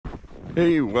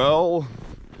Hey, well,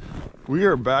 we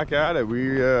are back at it.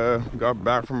 We got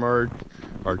back from our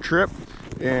trip,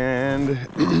 and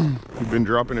we've been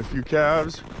dropping a few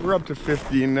calves. We're up to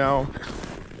 15 now.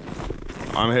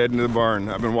 I'm heading to the barn.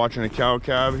 I've been watching a cow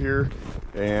calve here,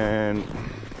 and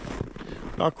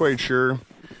not quite sure.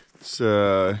 She's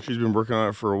been working on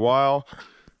it for a while.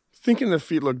 Thinking the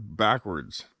feet look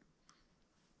backwards.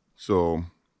 So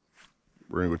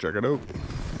we're gonna go check it out.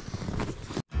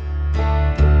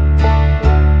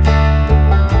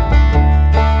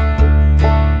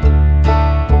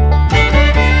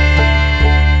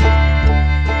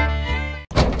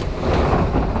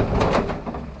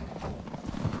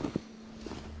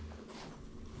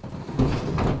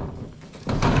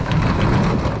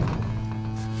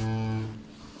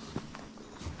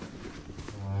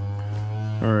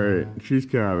 Alright, she's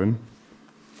calving.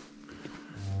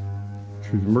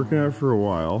 She's been working at it for a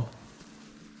while.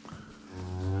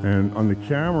 And on the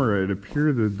camera, it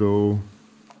appeared as though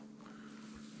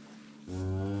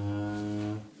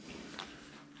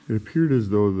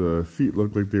the feet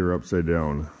looked like they were upside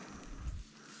down.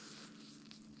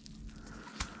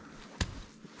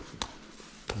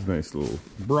 This is a nice little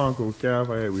Bronco calf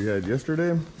we had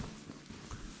yesterday.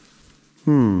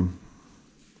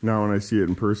 Now when I see it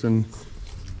in person,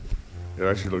 it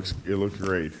actually looks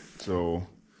great. So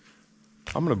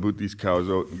I'm gonna boot these cows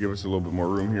out and give us a little bit more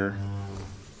room here,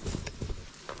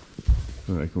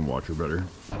 so that I can watch her better.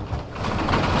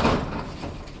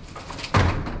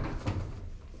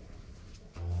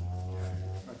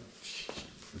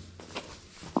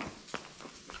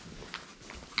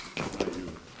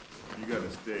 You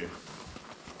gotta stay.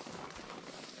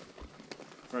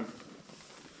 Come on.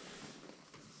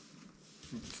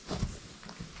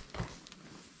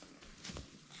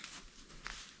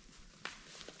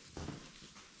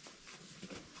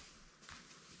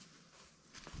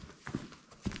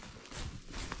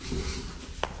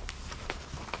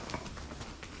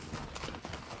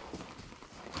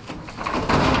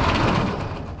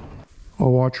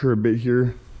 I'll watch her a bit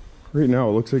here. Right now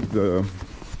it looks like the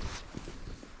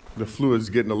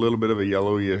fluid's getting a little bit of a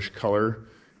yellowish color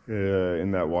in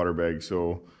that water bag,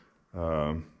 so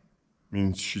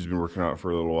means she's been working on it for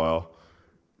a little while.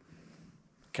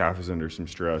 Calf is under some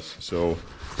stress, so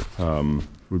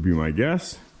would be my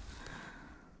guess.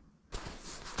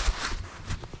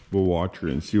 We'll watch her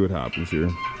and see what happens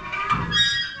here.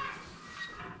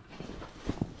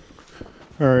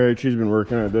 Alright, she's been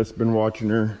working at this, been watching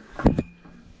her.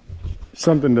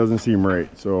 Something doesn't seem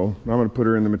right, so I'm gonna put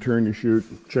her in the maternity chute,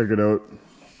 check it out,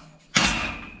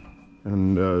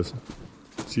 and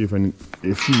see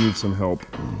if she needs some help.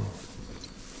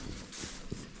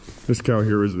 This cow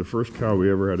here was the first cow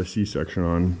we ever had a C-section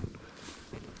on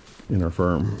in our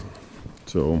farm,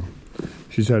 so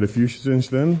she's had a few since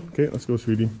then. Okay, let's go,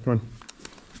 sweetie. Come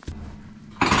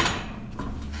on.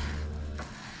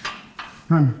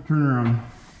 Come on, turn around.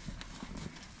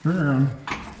 Turn around.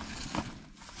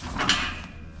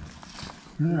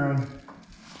 Turn around.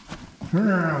 Turn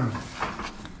around.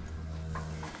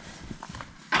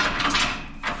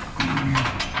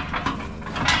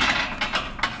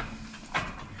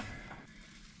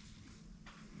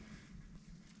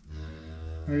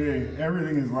 Okay,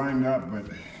 everything is lined up, but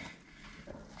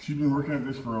she's been working at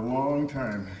this for a long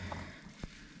time.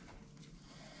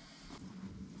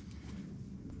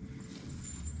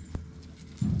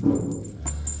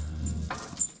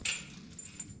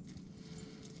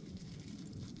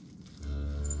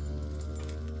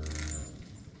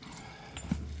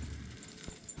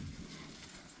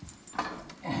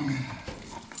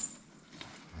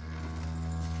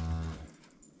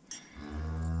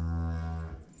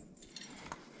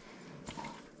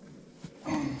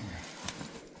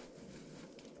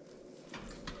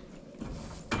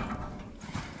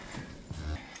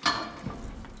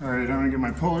 Alright, I'm gonna get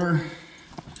my puller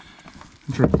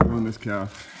and try pulling this calf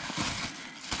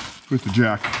with the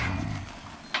jack.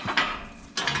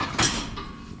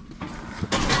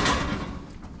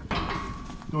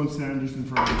 Don't stand just in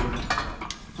front of her.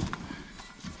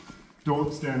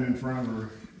 Don't stand in front of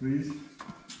her, please.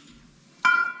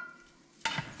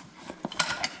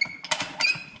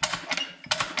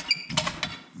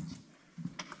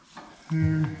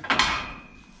 There.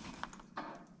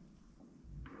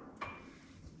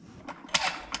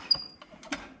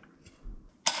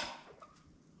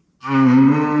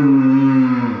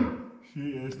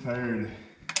 She is tired.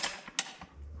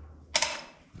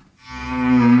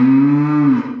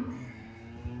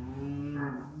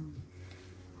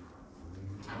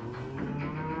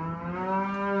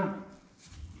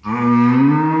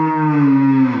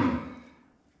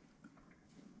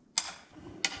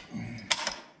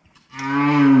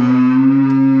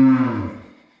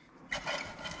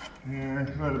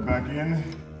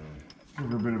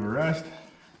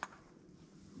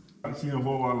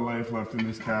 life left in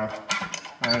this calf.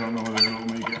 I don't know whether it'll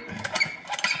make it.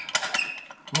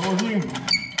 Rosie.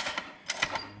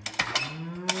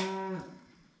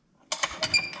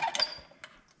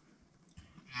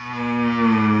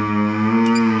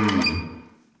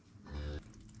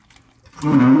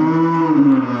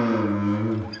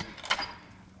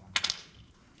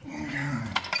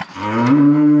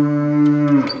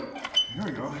 Here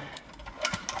we go.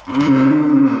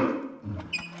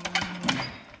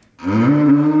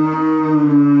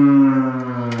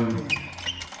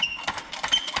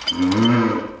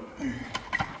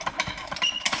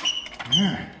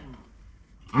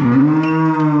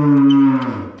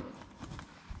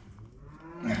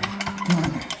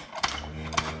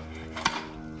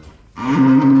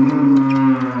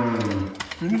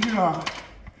 Finish it off.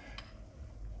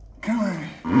 Come on.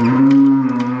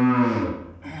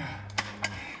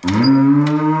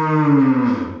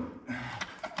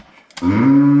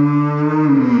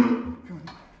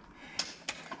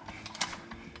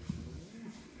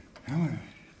 Come on.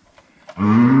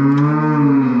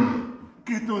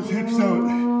 Get those hips out.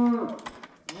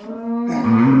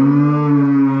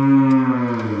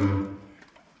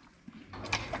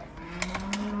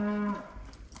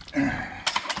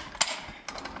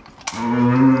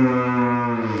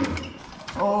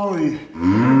 Holy.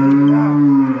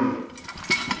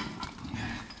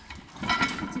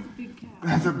 That's a big calf.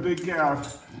 That's a big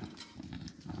calf.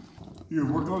 You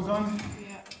have work clothes on?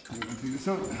 Yeah. I'm gonna take this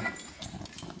out.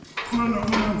 No,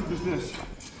 just this.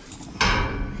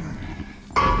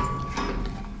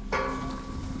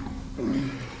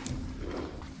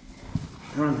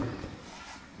 Run.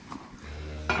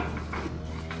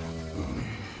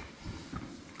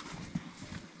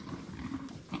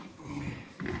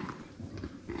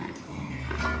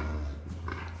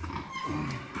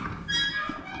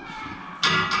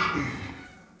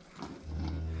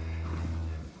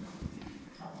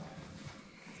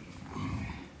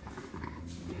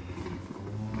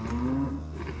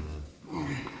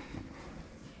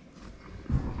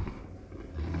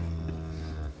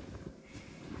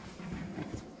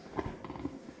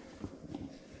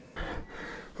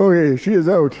 Okay, she is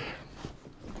out.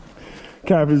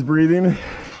 Calf is breathing.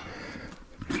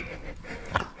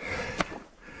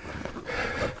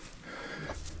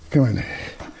 Come on.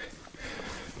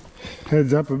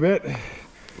 Heads up a bit.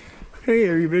 Hey,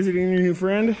 are you visiting your new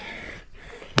friend?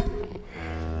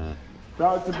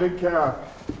 That's a big calf.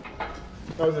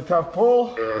 That was a tough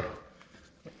pull.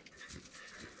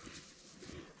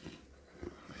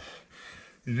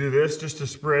 You do this just to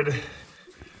spread,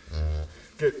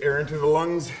 get air into the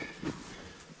lungs.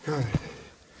 God.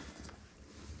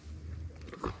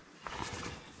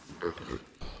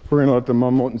 We're gonna let the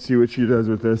mom out and see what she does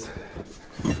with this.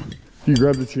 You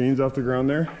grab the chains off the ground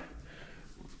there.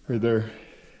 Right there.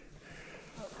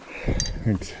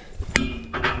 Thanks.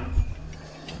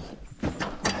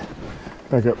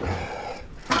 Back up.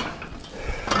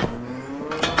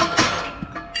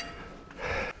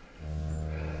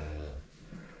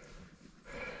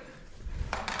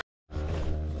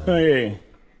 Okay,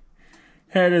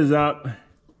 head is up.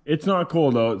 It's not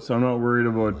cold out, so I'm not worried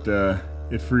about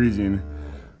it freezing.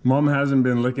 Mom hasn't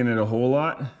been licking it a whole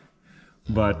lot,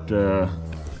 but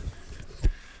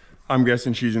I'm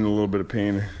guessing she's in a little bit of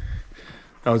pain.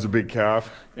 That was a big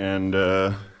calf, and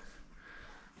yeah,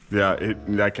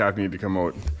 that calf needed to come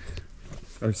out.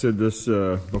 I've said this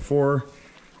before.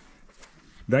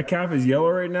 That calf is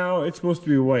yellow right now. It's supposed to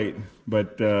be white,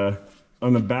 but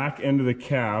on the back end of the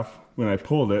calf, when I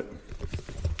pulled it,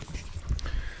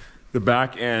 the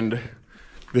back end,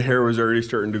 the hair was already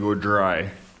starting to go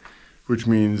dry, which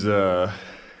means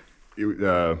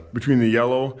between the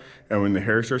yellow and when the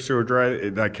hair starts to go dry,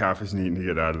 that calf is needing to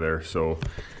get out of there. So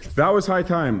that was high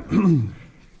time.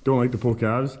 Don't like to pull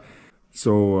calves.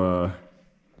 So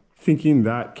thinking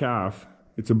that calf,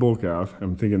 it's a bull calf,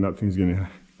 I'm thinking that thing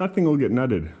will get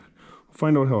nutted. We'll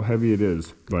find out how heavy it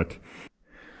is, but.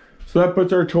 So that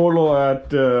puts our total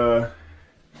at,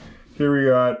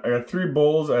 here I got 3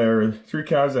 bulls, or 3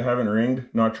 calves I haven't ringed.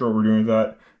 Not sure what we're doing with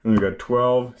that. And we got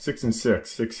 12, 6 and 6,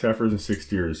 6 heifers and 6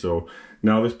 steers. So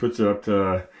now this puts it up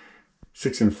to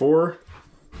 6 and 4,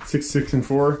 6 and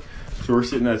 4. So we're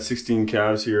sitting at 16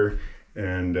 calves here,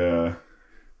 and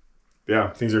yeah,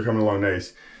 things are coming along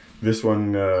nice. This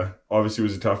one obviously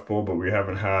was a tough pull, but we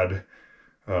haven't had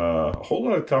a whole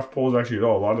lot of tough pulls actually at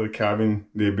all. A lot of the calving,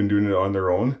 they've been doing it on their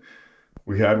own.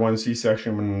 We had one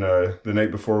C-section when the night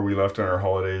before we left on our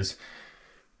holidays.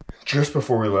 Just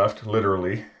before we left,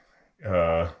 literally,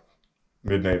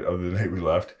 midnight of the night we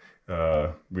left,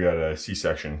 we had a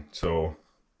C-section. So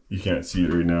you can't see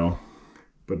it right now,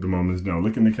 but the mom is now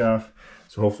licking the calf,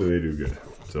 so hopefully they do good.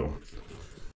 So,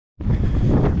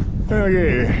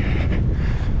 okay,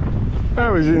 I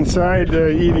was inside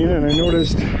eating and I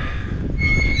noticed,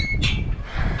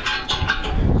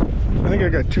 I think I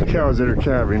got 2 cows that are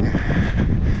calving.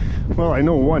 Well, I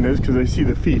know one is because I see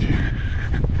the feet.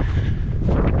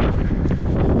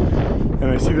 And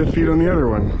I see the feet on the other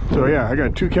one. So yeah, I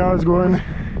got 2 cows going.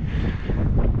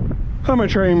 I'm gonna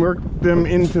try and work them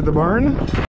into the barn.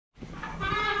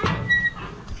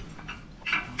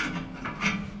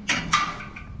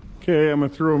 Okay, I'm gonna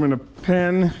throw them in a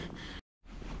pen.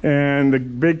 And the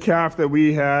big calf that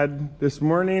we had this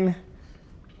morning,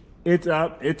 it's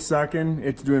up, it's sucking,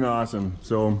 it's doing awesome.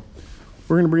 So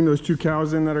we're gonna bring those 2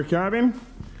 cows in that are calving,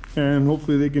 and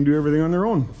hopefully they can do everything on their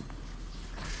own.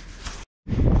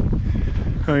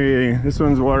 Okay, this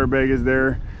one's water bag is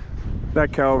there.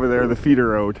 That cow over there, the feet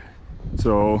are out.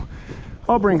 So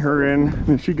I'll bring her in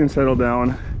and she can settle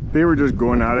down. They were just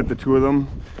going at it, the 2 of them.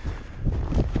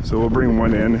 So we'll bring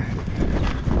one in.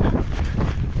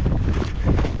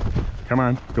 Come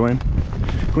on, go in.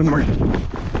 Go in the barn.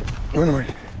 Go in the barn.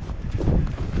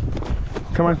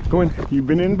 Come on, go in. You've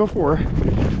been in before.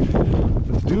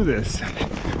 Let's do this.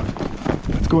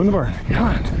 Let's go in the barn. Come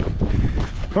on.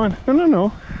 Come on. No, no,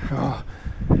 no. Oh.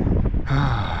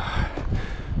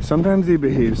 Sometimes they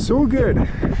behave so good.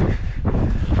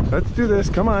 Let's do this.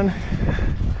 Come on.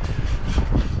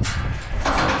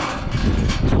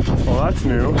 Well, that's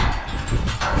new.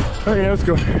 Okay, let's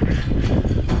go.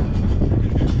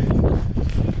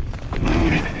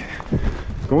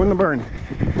 Go in the barn.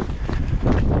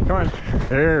 Come on.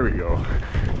 There we go.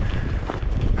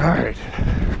 All right.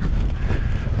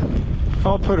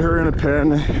 I'll put her in a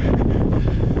pen.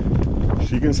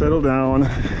 She can settle down.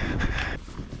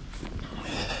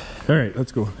 All right,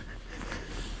 let's go.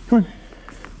 Come on.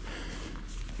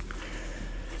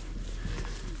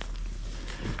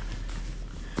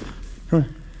 Come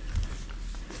on.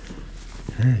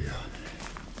 There you go.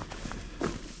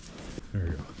 There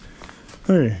you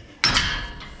go. Okay.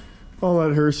 I'll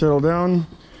let her settle down.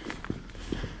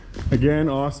 Again,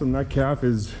 awesome. That calf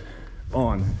is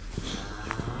on.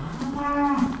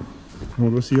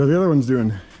 We'll go see how the other one's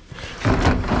doing.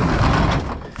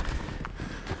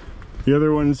 The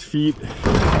other one's feet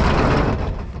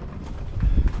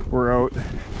were out.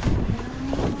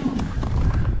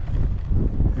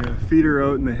 Yeah, feet are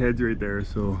out and the head's right there,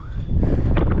 so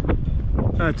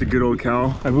that's a good old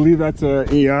cow. I believe that's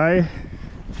a AI,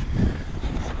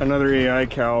 another AI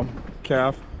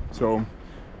calf. So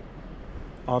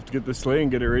I'll have to get the sleigh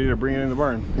and get it ready to bring it in the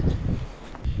barn.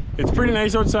 It's pretty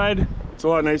nice outside. It's a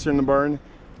lot nicer in the barn.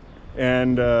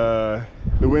 And the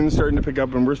wind's starting to pick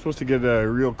up, and we're supposed to get a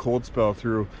real cold spell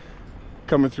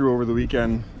coming through over the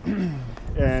weekend.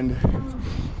 And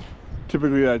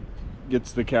typically that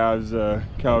gets the cows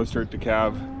start to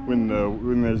calve when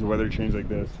there's a weather change like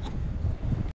this.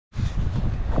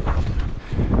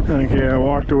 Okay, I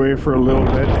walked away for a little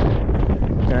bit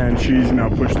and she's now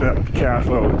pushed that calf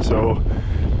out. So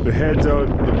the head's out,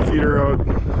 the feet are out,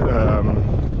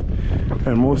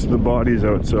 and most of the body's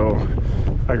out. So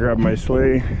I grabbed my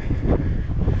sleigh.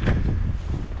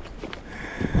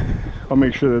 I'll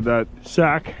make sure that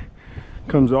sack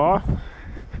comes off,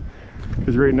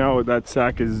 because right now that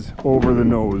sack is over the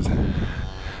nose.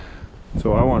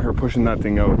 So I want her pushing that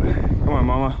thing out. Come on,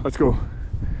 mama, let's go.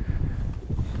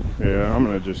 Yeah, I'm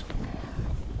gonna just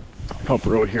help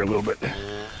her out here a little bit.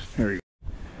 There we go.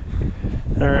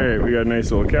 All right, we got a nice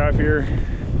little calf here.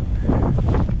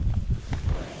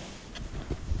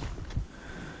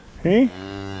 Hey,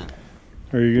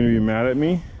 are you gonna be mad at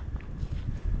me?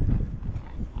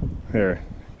 There,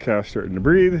 calf starting to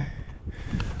breathe.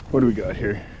 What do we got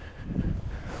here?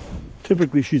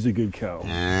 Typically she's a good cow,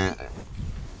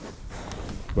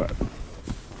 but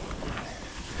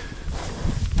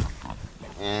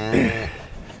there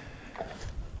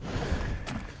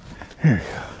we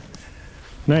go.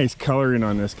 Nice coloring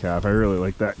on this calf. I really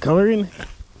like that coloring.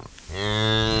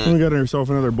 And we got ourselves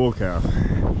another bull calf.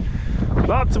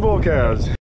 Lots of bull calves.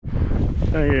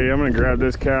 Okay, I'm gonna grab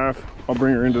this calf. I'll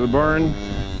bring her into the barn.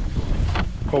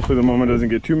 Hopefully the mama doesn't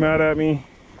get too mad at me.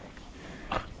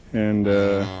 And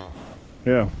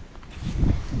yeah,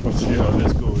 let's see how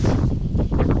this goes.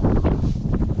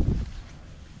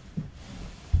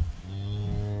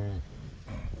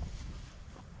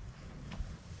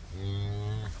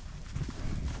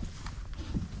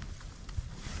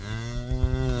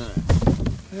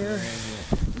 There.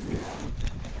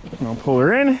 And I'll pull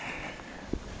her in.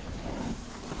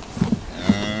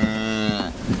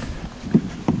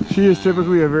 She is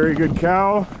typically a very good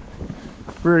cow,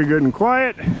 very good and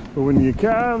quiet, but when you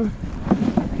calve,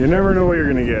 You never know what you're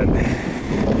gonna get.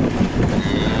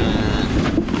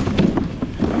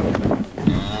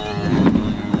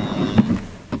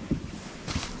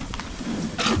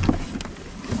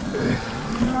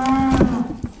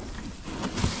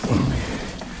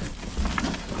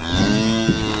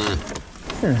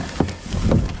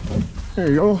 There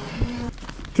you go.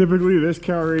 Typically this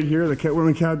cow right here, the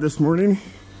woman cow this morning,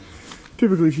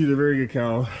 typically she's a very good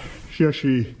cow. She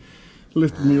actually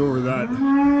lifted me over that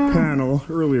panel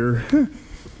earlier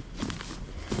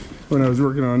when I was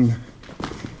working on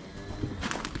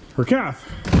her calf.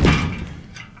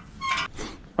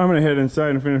 I'm gonna head inside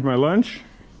and finish my lunch.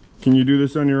 Can you do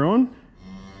this on your own?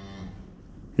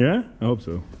 Yeah, I hope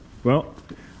so. Well,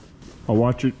 I'll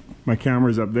watch it. My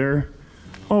camera's up there.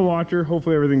 I'll watch her.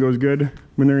 Hopefully everything goes good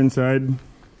when they're inside.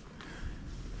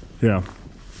 Yeah,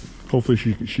 hopefully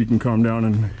she can calm down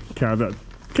and calve that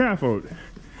calf out.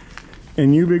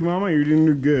 And you, Big Mama, you're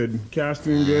doing good. Calf's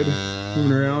doing good,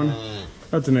 moving around.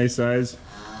 That's a nice size,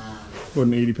 about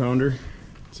an 80 pounder.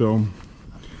 So,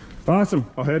 awesome.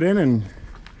 I'll head in and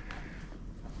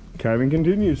calving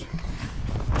continues.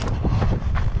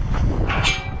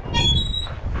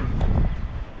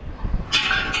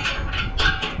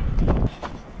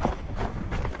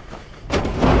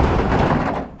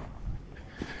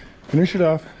 Finish it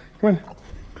off. Come on.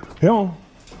 Come on.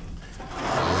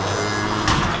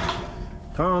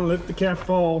 Come on, let the calf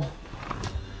fall.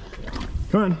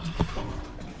 Come on.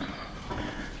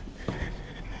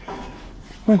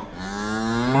 Come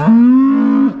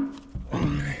on.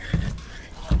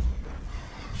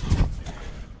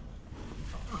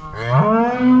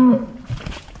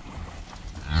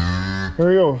 There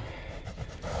we go.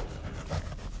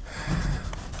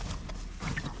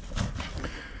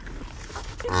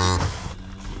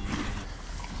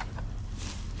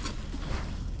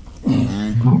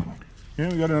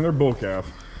 And we got another bull calf.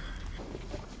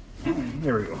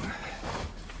 There we go.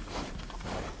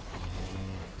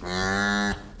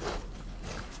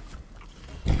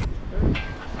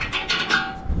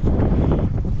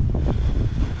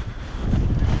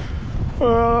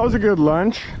 Well, that was a good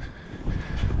lunch.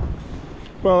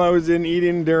 While I was in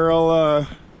eating, Daryl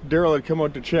had come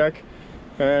out to check,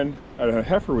 and a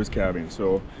heifer was calving.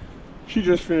 So she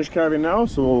just finished calving now.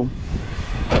 So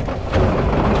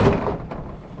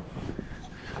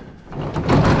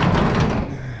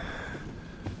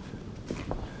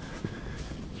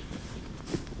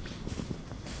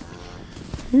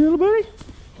hey, little buddy,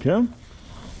 come.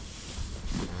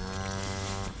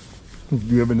 Do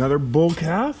you have another bull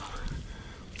calf?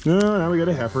 No, now we got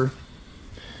a heifer.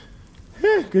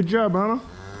 Yeah, good job, Mama.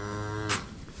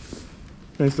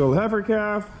 Nice little heifer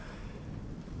calf.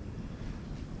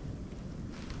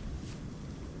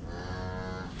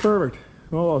 Perfect.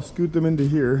 Well, I'll scoot them into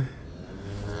here.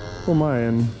 Oh my,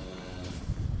 and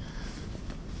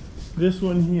this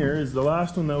one here is the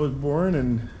last one that was born,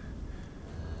 and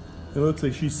it looks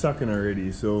like she's sucking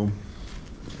already, so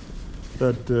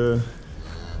that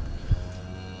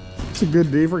it's a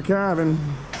good day for calving.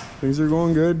 Things are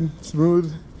going good,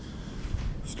 smooth.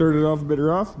 Started off a bit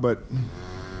rough, but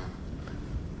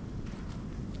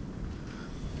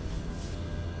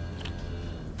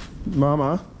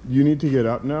Mama, you need to get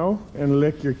up now and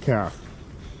lick your calf.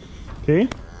 Okay?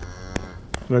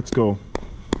 Let's go.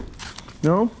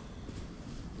 No?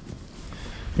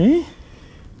 Hey?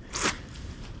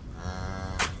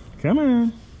 Come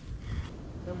on.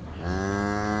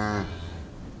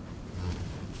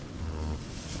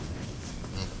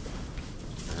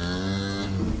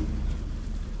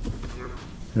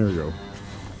 There we go.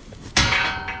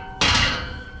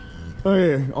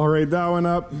 Okay, I'll rate that one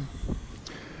up.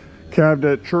 Calved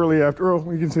at shortly after, oh,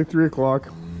 you can say 3 o'clock.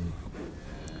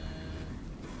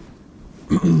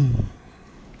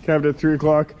 Calved at 3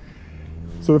 o'clock.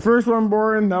 So the first one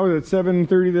born, that was at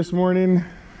 7:30 this morning.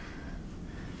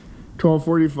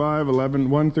 12:45, 11,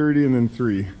 1:30, and then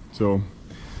 3. So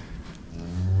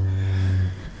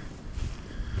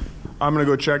I'm gonna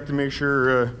go check to make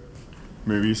sure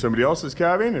maybe somebody else is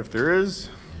calving. If there is,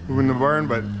 moving the barn,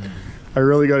 but I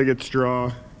really got to get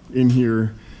straw in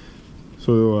here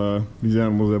so these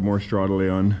animals have more straw to lay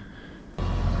on.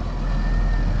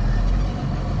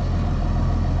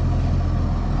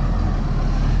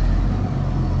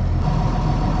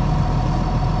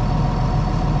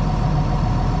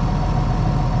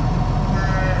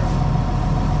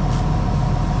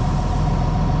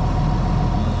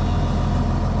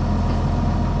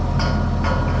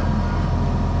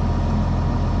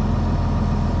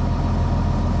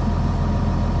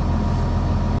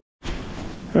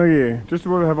 Okay, just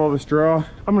about to have all the straw.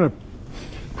 I'm gonna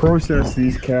process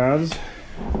these calves.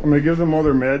 I'm gonna give them all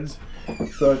their meds.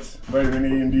 So that's vitamin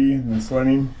A and D and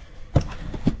selenium.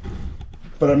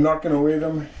 But I'm not going to weigh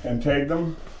them and tag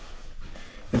them.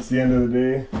 It's the end of the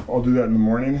day. I'll do that in the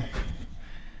morning.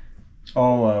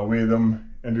 I'll weigh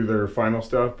them and do their final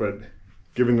stuff, but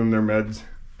giving them their meds,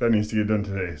 that needs to get done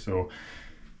today. So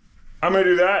I'm going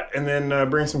to do that and then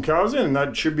bring some cows in, and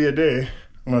that should be a day,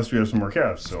 unless we have some more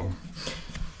calves. So.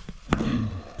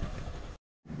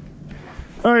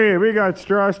 Okay, we got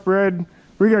straw spread.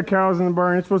 We got cows in the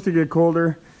barn. It's supposed to get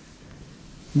colder.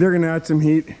 They're gonna add some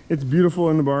heat. It's beautiful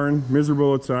in the barn,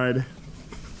 miserable outside.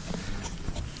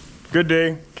 Good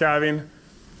day, calving.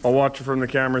 I'll watch it from the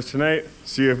cameras tonight,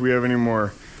 see if we have any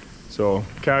more. So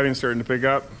calving's starting to pick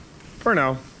up for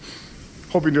now.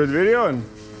 Hope you enjoyed the video, and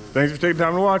thanks for taking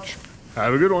time to watch.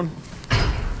 Have a good one.